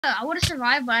I would have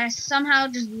survived, but I somehow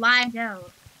just lagged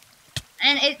out.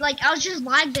 And it, like, I was just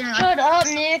lagged in. Shut up,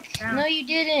 Nick. Yeah. No, you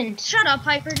didn't. Shut up,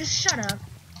 Piper. Just shut up.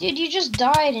 Dude, you just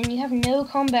died and you have no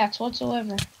comebacks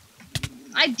whatsoever.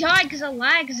 I died because I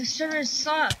lagged because the server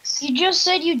sucks. You just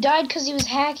said you died because he was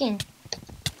hacking.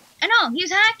 I know, he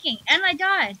was hacking, and I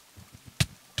died.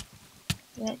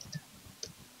 What?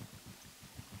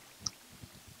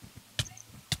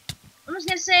 I'm just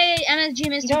gonna say MSG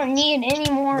missed. You don't need any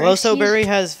more. Glowstowberry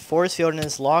has force field and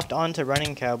is locked onto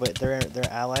TheRunningCow, but they're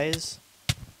allies.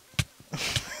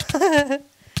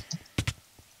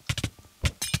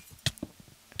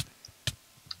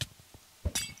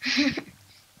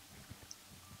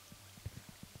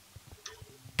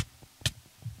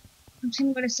 I'm just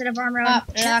gonna go to set of armor.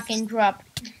 Lock and drop.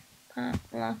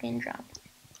 Lock and drop.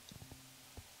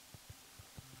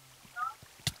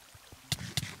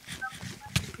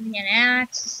 Give me an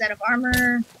axe, a set of armor.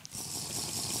 1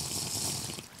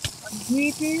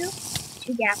 refill,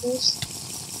 2 gapples.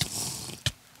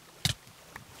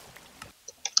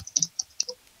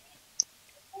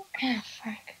 Ah,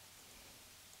 fuck.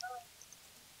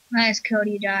 Nice,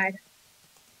 Cody died.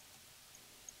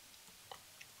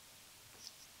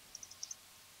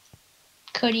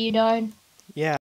 Cody, you died. Yeah.